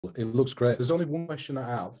It looks great. There's only one question I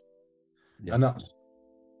have, Yeah. and that's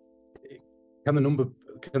can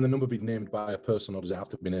the number be named by a person, or does it have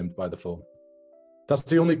to be named by the phone? That's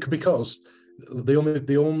the only, because the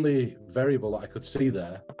only variable that I could see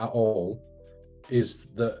there at all is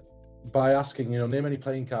that by asking, name any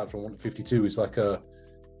playing card from 1 to 52 is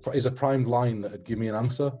a primed line that would give me an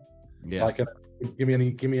answer. Yeah. Like give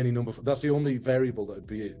me any number. That's the only variable that would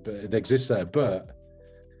be, but it exists there. But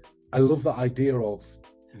I love the idea of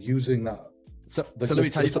using that. So let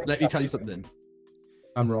me tell you something. Let me tell you something.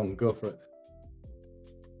 I'm wrong. Go for it.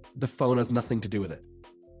 The phone has nothing to do with it.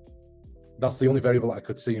 That's the only variable I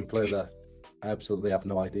could see in play there. I absolutely have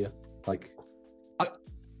no idea. Like, I'm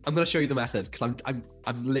going to show you the method because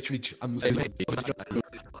I'm literally.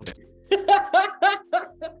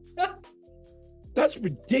 That's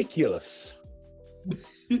ridiculous.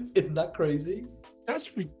 Isn't that crazy?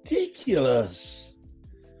 That's ridiculous.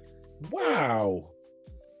 Wow.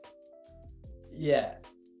 Yeah.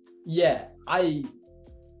 I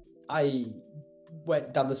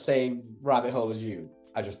went down the same rabbit hole as you.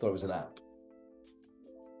 I just thought it was an app.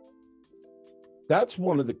 That's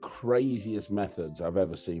one of the craziest methods I've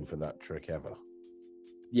ever seen for that trick ever.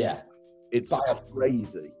 Yeah. It's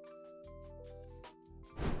crazy.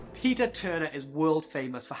 Peter Turner is world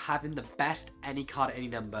famous for having the best any card at any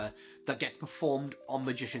number that gets performed on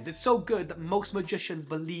magicians. It's so good that most magicians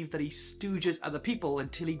believe that he stooges other people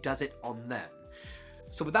until he does it on them.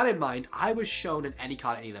 So with that in mind, I was shown an any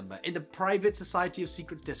card at any number. In the private Society of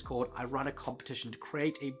Secrets Discord, I ran a competition to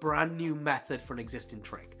create a brand new method for an existing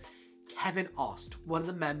trick. Kevin Ost, one of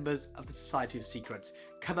the members of the Society of Secrets,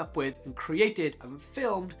 came up with and created and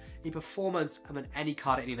filmed a performance of an any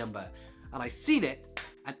card at any number. And I seen it,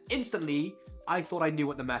 and instantly I thought I knew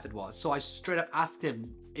what the method was. So I straight up asked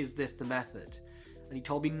him, is this the method? And he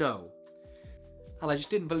told me no. And I just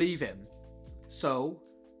didn't believe him. So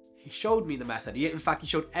he showed me the method. In fact, he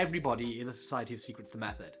showed everybody in the Society of Secrets the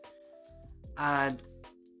method. And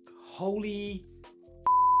holy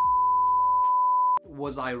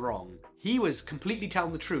was I wrong. He was completely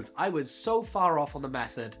telling the truth. I was so far off on the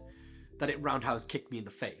method that it roundhouse kicked me in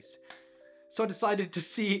the face. So I decided to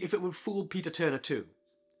see if it would fool Peter Turner too.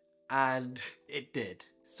 And it did.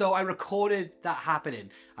 So I recorded that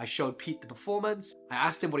happening. I showed Pete the performance, I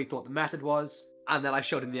asked him what he thought the method was, and then I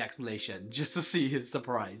showed him the explanation, just to see his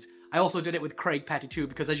surprise. I also did it with Craig Petty too,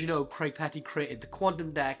 because as you know, Craig Petty created the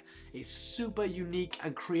Quantum deck, a super unique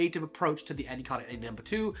and creative approach to the any card at any number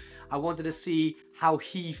 2. I wanted to see how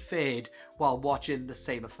he fared while watching the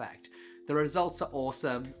same effect. The results are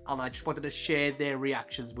awesome, and I just wanted to share their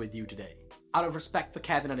reactions with you today. Out of respect for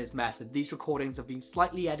Kevin and his method, these recordings have been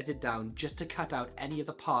slightly edited down just to cut out any of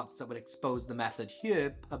the parts that would expose the method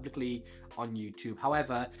here publicly on YouTube.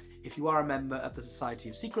 However, if you are a member of the Society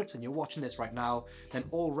of Secrets and you're watching this right now, then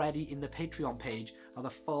already in the Patreon page are the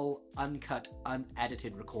full, uncut,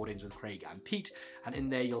 unedited recordings with Craig and Pete, and in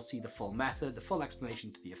there you'll see the full method, the full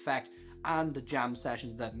explanation to the effect, and the jam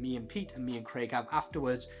sessions that me and Pete and me and Craig have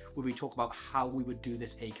afterwards, where we talk about how we would do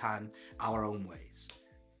this ACAAN our own ways.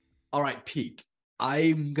 All right, Pete,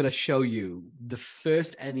 I'm going to show you the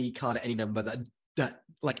first any card at any number that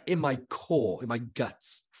like in my core, in my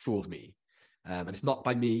guts, fooled me. And it's not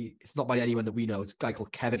by me. It's not by anyone that we know. It's a guy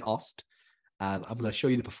called Kevin Ost. I'm going to show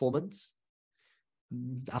you the performance,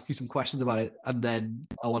 ask you some questions about it, and then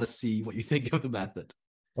I want to see what you think of the method.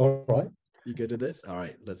 All right. You good at this? All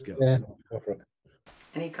right, let's go. Yeah, go for it.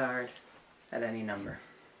 Any card at any number.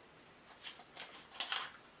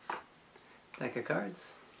 Deck of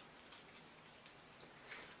cards.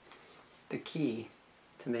 The key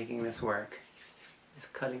to making this work is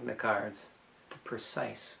cutting the cards at the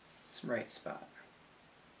precise right spot.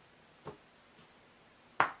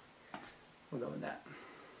 We'll go with that.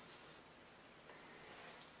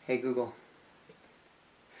 Hey Google,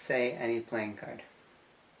 say any playing card.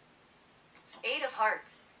 8 of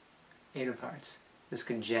hearts. 8 of hearts. This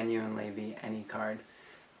could genuinely be any card.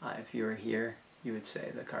 If you were here, you would say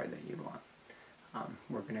the card that you'd want.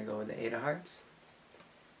 We're going to go with the 8 of hearts.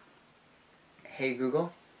 Hey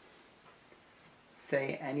Google,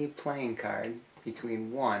 say any playing card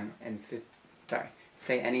between 1 and 50,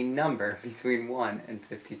 say any number between 1 and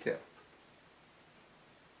 52.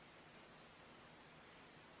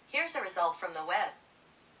 Here's a result from the web.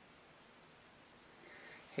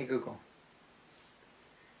 Hey Google,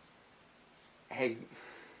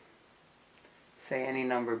 say any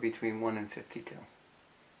number between 1 and 52.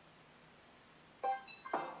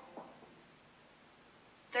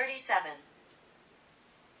 37.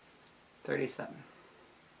 37.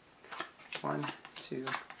 1, 2,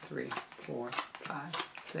 3, 4, 5,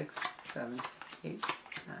 6, 7, 8,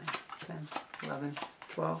 9, 10, 11,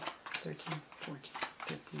 12, 13, 14,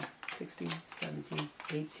 15, 16, 17,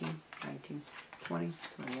 18, 19, 20,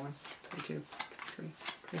 21, 22, 23,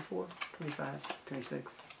 24, 25,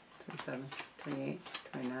 26, 27, 28,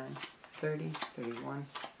 29, 30, 31,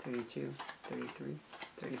 32, 33,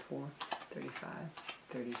 34, 35,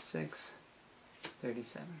 36,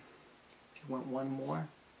 37. If you want one more,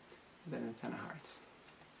 then a 10 of hearts.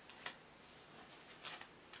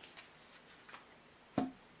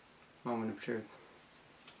 Moment of truth.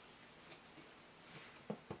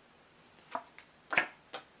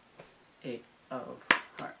 Eight of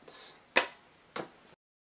hearts.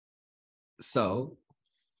 So,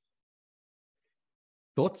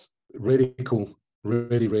 thoughts? Really cool.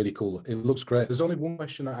 Really, really cool. It looks great. There's only one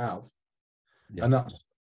question I have, and that's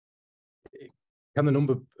can the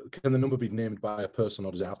number be named by a person,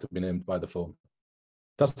 or does it have to be named by the phone?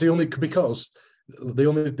 That's the only, because the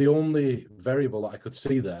only variable that I could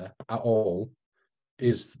see there at all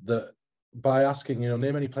is that by asking,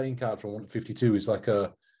 name any playing card from 1 to 52 is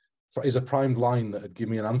a primed line that would give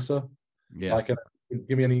me an answer. Yeah. Like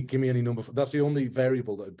give me any number. That's the only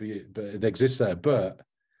variable that would be, but it exists there. But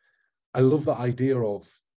I love the idea of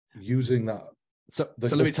using that. So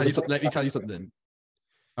let me tell you something. Let me tell you something.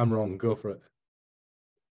 I'm wrong. Go for it.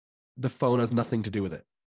 The phone has nothing to do with it.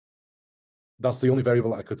 That's the only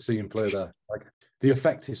variable that I could see in play there. Like, the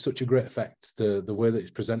effect is such a great effect. The way that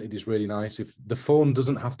it's presented is really nice. If the phone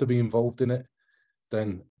doesn't have to be involved in it,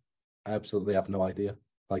 then I absolutely have no idea.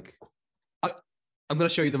 Like, I'm going to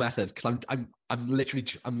show you the method, because I'm literally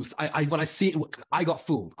when I see it, I got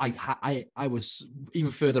fooled. I was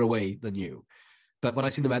even further away than you, but when I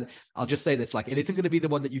see the method, I'll just say this: like, it isn't going to be the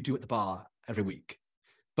one that you do at the bar every week,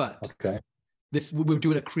 but okay, we're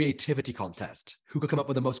doing a creativity contest. Who could come up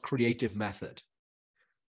with the most creative method?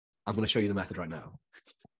 I'm going to show you the method right now.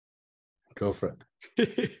 Go for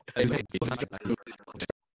it.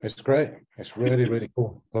 It's great. It's really, really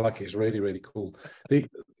cool. Like, it's really, really cool.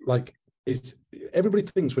 It's everybody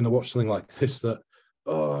thinks when they watch something like this that,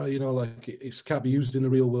 like, it can't be used in the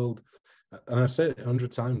real world. And I've said it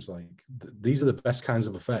 100 times, like, these are the best kinds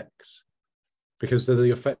of effects, because they're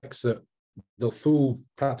the effects that they'll fool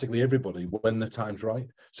practically everybody when the time's right.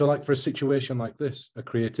 So, like, for a situation like this, a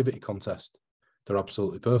creativity contest, they're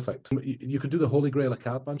absolutely perfect. You could do the holy grail of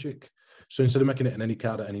card magic. So instead of making it an any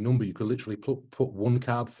card at any number, you could literally put one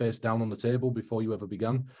card face down on the table before you ever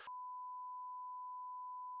began.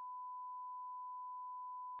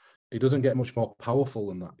 It doesn't get much more powerful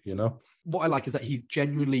than that, What I like is that he's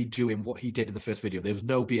genuinely doing what he did in the first video. There was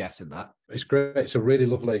no BS in that. It's great. It's a really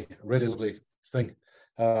lovely thing.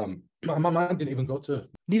 My mind didn't even go to.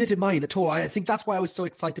 Neither did mine at all. I think that's why I was so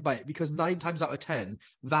excited by it, because 9 times out of 10,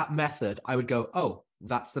 that method, I would go, oh,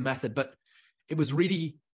 that's the method. But it was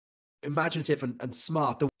really imaginative and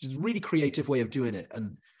smart. There was a really creative way of doing it.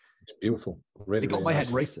 And it's beautiful. Really, it got really my nice.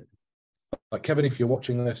 head racing. Like, Kevin, if you're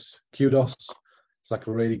watching this, kudos. It's like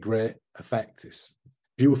a really great effect. It's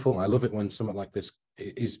beautiful. I love it when something like this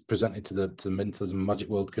is presented to the Minters and Magic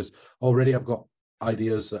world, because already I've got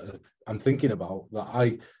ideas that I'm thinking about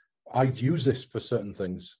that I'd use this for certain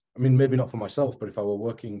things. I mean, maybe not for myself, but if I were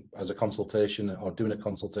working as a consultation or doing a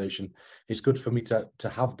consultation, it's good for me to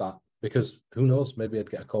have that, because who knows, maybe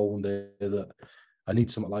I'd get a call one day that I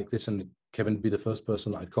need something like this, and Kevin would be the first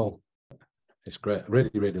person that I'd call. It's great.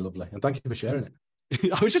 Really, really lovely. And thank you for sharing it.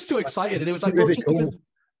 I was just too excited, and it was like, really well, cool. because,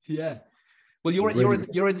 yeah. Well, you're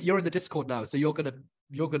in the Discord now, so you're gonna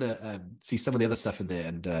see some of the other stuff in there,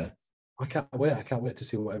 and I can't wait. I can't wait to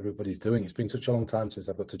see what everybody's doing. It's been such a long time since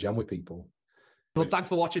I've got to jam with people. well, thanks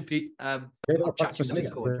for watching, Pete. I'll chat to you in the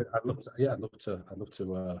Discord. I'd love to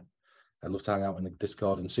hang out in the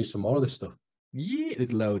Discord and see some more of this stuff. Yeah,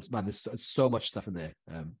 there's loads, man. There's so much stuff in there.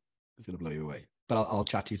 It's gonna blow you away. But I'll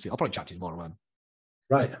chat to you soon. I'll probably chat to you tomorrow, man.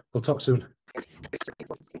 Right, we'll talk soon.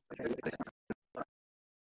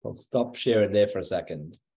 I'll stop sharing there for a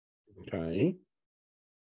second. Okay.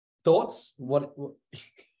 Thoughts? What? Well,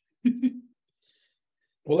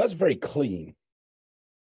 that's very clean.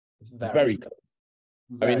 It's Very clean.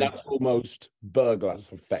 I mean, that's almost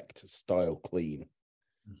Burglass effect style clean.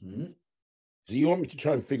 Mm-hmm. So you want me to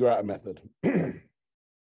try and figure out a method?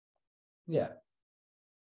 Yeah.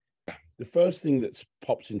 The first thing that's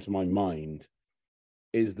popped into my mind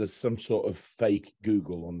is there's some sort of fake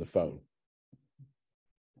Google on the phone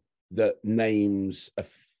that names a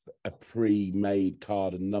pre-made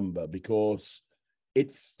card and number, because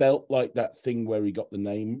it felt like that thing where he got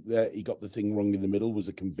the thing wrong in the middle was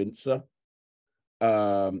a convincer.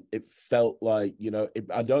 It felt like,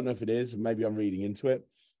 I don't know if it is, maybe I'm reading into it,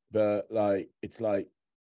 but like, it's like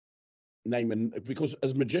naming, because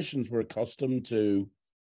as magicians, we're accustomed to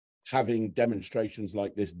having demonstrations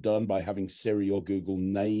like this done by having Siri or Google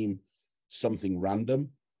name something random.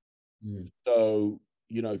 So,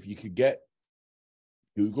 you know, if you could get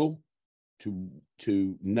Google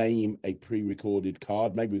to name a pre-recorded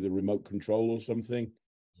card, maybe with a remote control or something.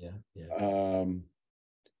 Yeah.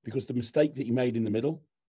 Because the mistake that you made in the middle,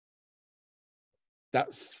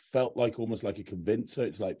 that's felt like almost like a convincer.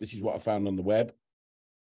 It's like, this is what I found on the web.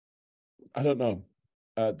 I don't know.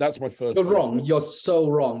 That's my first. You're wrong. You're so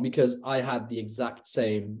wrong, because I had the exact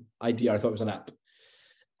same idea. I thought it was an app.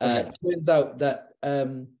 Okay. Turns out that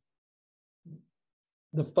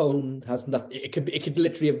the phone has nothing. It could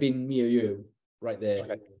literally have been me or you right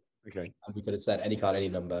there. Okay. And we could have said any card, any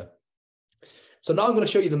number. So now I'm going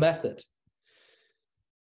to show you the method.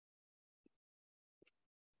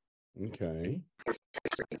 Okay.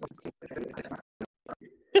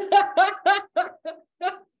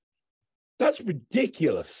 That's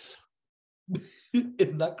ridiculous.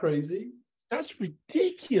 Isn't that crazy? That's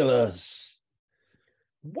ridiculous.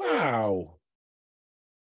 Wow.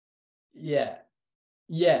 Yeah.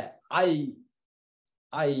 I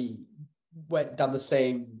went down the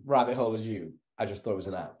same rabbit hole as you. I just thought it was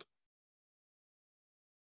an app.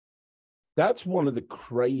 That's one of the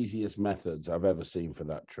craziest methods I've ever seen for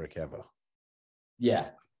that trick ever. Yeah.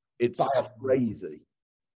 It's crazy.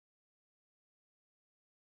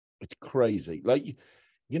 It's crazy. Like,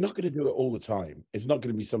 you're not going to do it all the time. It's not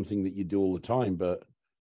going to be something that you do all the time, but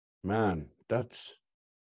man, that's...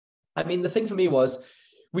 I mean, the thing for me was,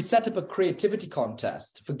 we set up a creativity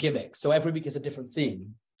contest for gimmicks. So every week is a different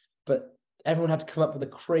theme, but everyone had to come up with the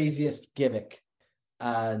craziest gimmick.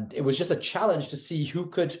 And it was just a challenge to see who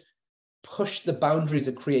could push the boundaries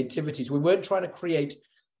of creativity. So we weren't trying to create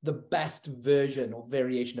the best version or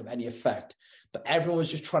variation of any effect, but everyone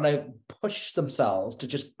was just trying to push themselves to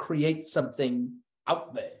just create something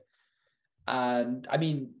out there. And I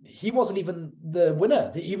mean, he wasn't even the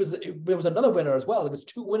winner. There was another winner as well. There was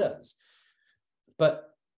 2 winners. But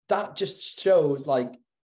that just shows like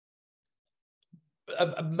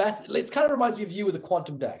a method. It kind of reminds me of you with the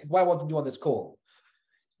quantum deck. It's why I wanted to do on this call.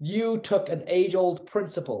 You took an age-old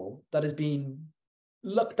principle that has been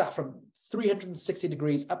looked at from 360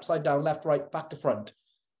 degrees, upside down, left, right, back to front,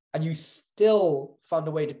 and you still found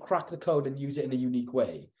a way to crack the code and use it in a unique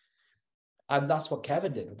way. And that's what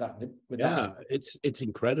Kevin did with that. It's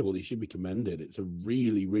incredible. He should be commended. It's a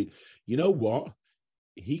really, really, you know what?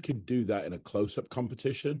 He could do that in a close-up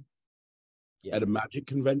competition at a magic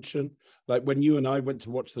convention. Like when you and I went to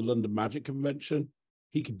watch the London Magic Convention,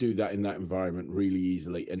 he could do that in that environment really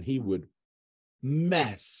easily. And he would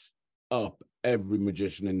mess up every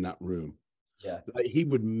magician in that room. Yeah. Like, he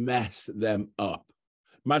would mess them up.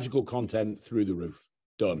 Magical content through the roof.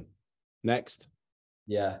 Done. Next.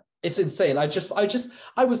 Yeah. It's insane. I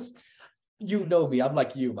was, you know me, I'm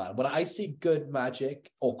like you, man. When I see good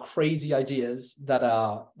magic or crazy ideas that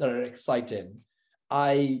are exciting,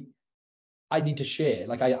 I need to share.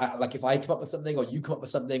 Like I like if I come up with something or you come up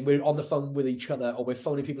with something, we're on the phone with each other or we're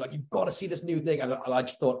phoning people like, you've got to see this new thing. And I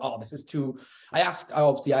just thought, oh, this is too. I asked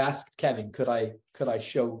Kevin, could I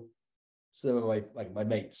show some of my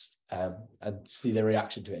mates and see their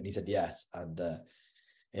reaction to it? And he said yes. And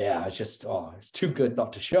yeah, it's too good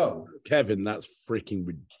not to show. Kevin, that's freaking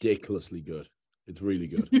ridiculously good. It's really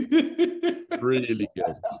good. Really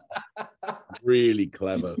good. Really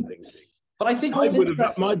clever thinking. But I think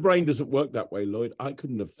my brain doesn't work that way, Lloyd. I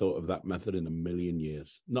couldn't have thought of that method in a million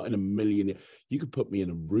years. Not in a million years. You could put me in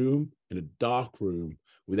a dark room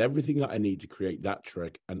with everything that I need to create that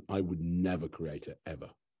trick, and I would never create it ever.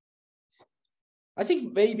 I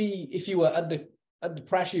think maybe if you were under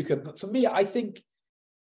pressure, you could. But for me, I think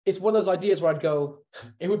it's one of those ideas where I'd go,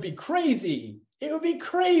 it would be crazy. It would be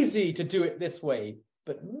crazy to do it this way,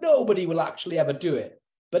 but nobody will actually ever do it.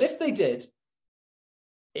 But if they did,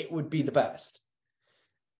 it would be the best.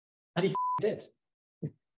 And he did.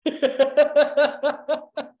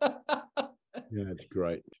 Yeah, it's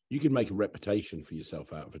great. You can make a reputation for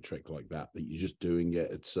yourself out of a trick like that you're just doing it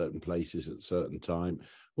at certain places at a certain time.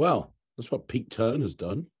 Well, that's what Pete Turner's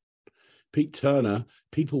done. Pete Turner,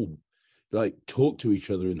 people like talk to each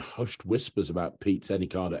other in hushed whispers about Pete's any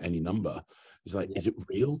card at any number. It's like, Is it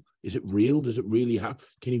real? Is it real? Does it really happen?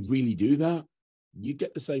 Can he really do that? You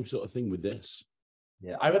get the same sort of thing with this.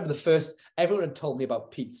 Yeah, I remember everyone had told me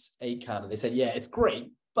about Pete's ACAAN, and they said, yeah, it's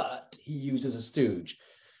great, but he uses a stooge.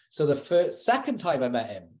 So the second time I met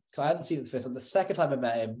him, because I hadn't seen it the first time, the second time I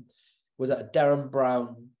met him was at a Darren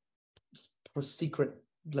Brown secret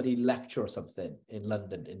bloody lecture or something in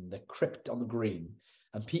London, in the crypt on the Green.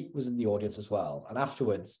 And Pete was in the audience as well. And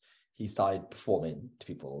afterwards, he started performing to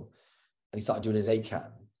people, and he started doing his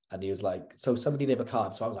ACAAN. And he was like, so somebody name a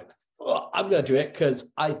card. So I was like, oh, I'm going to do it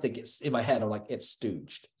because I think it's in my head. I'm like, it's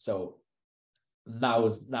stooged. So now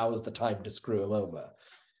is the time to screw him over.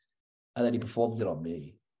 And then he performed it on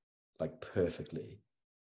me, like perfectly.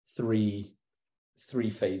 Three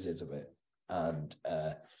phases of it. And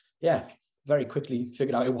yeah, very quickly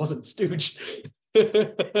figured out it wasn't stooged.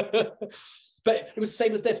 But it was the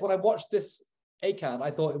same as this. When I watched this ACAAN,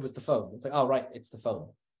 I thought it was the phone. It's like, oh, right, it's the phone.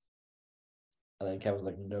 And then Kevin was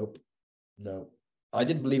like, nope. I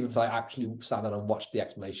didn't believe it if I actually sat down and watched the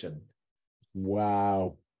explanation.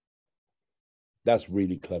 Wow. That's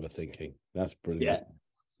really clever thinking. That's brilliant. Yeah.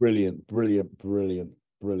 Brilliant.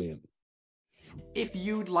 If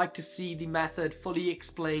you'd like to see the method fully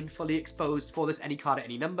explained, fully exposed for this any card at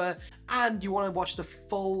any number, and you want to watch the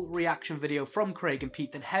full reaction video from Craig and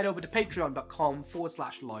Pete, then head over to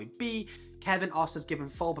patreon.com/LloydB. Kevin Oss has given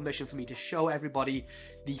full permission for me to show everybody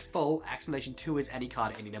the full explanation to his any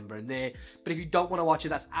card at any number in there. But if you don't want to watch it,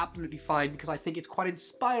 that's absolutely fine, because I think it's quite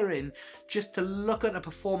inspiring just to look at a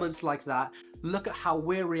performance like that, look at how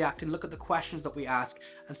we're reacting, look at the questions that we ask,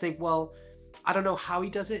 and think, well, I don't know how he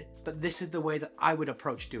does it, but this is the way that I would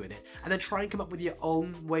approach doing it. And then try and come up with your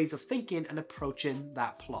own ways of thinking and approaching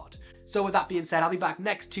that plot. So with that being said, I'll be back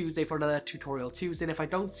next Tuesday for another Tutorial Tuesday. And if I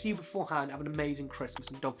don't see you beforehand, have an amazing Christmas.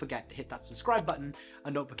 And don't forget to hit that subscribe button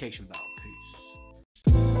and notification bell. Peace.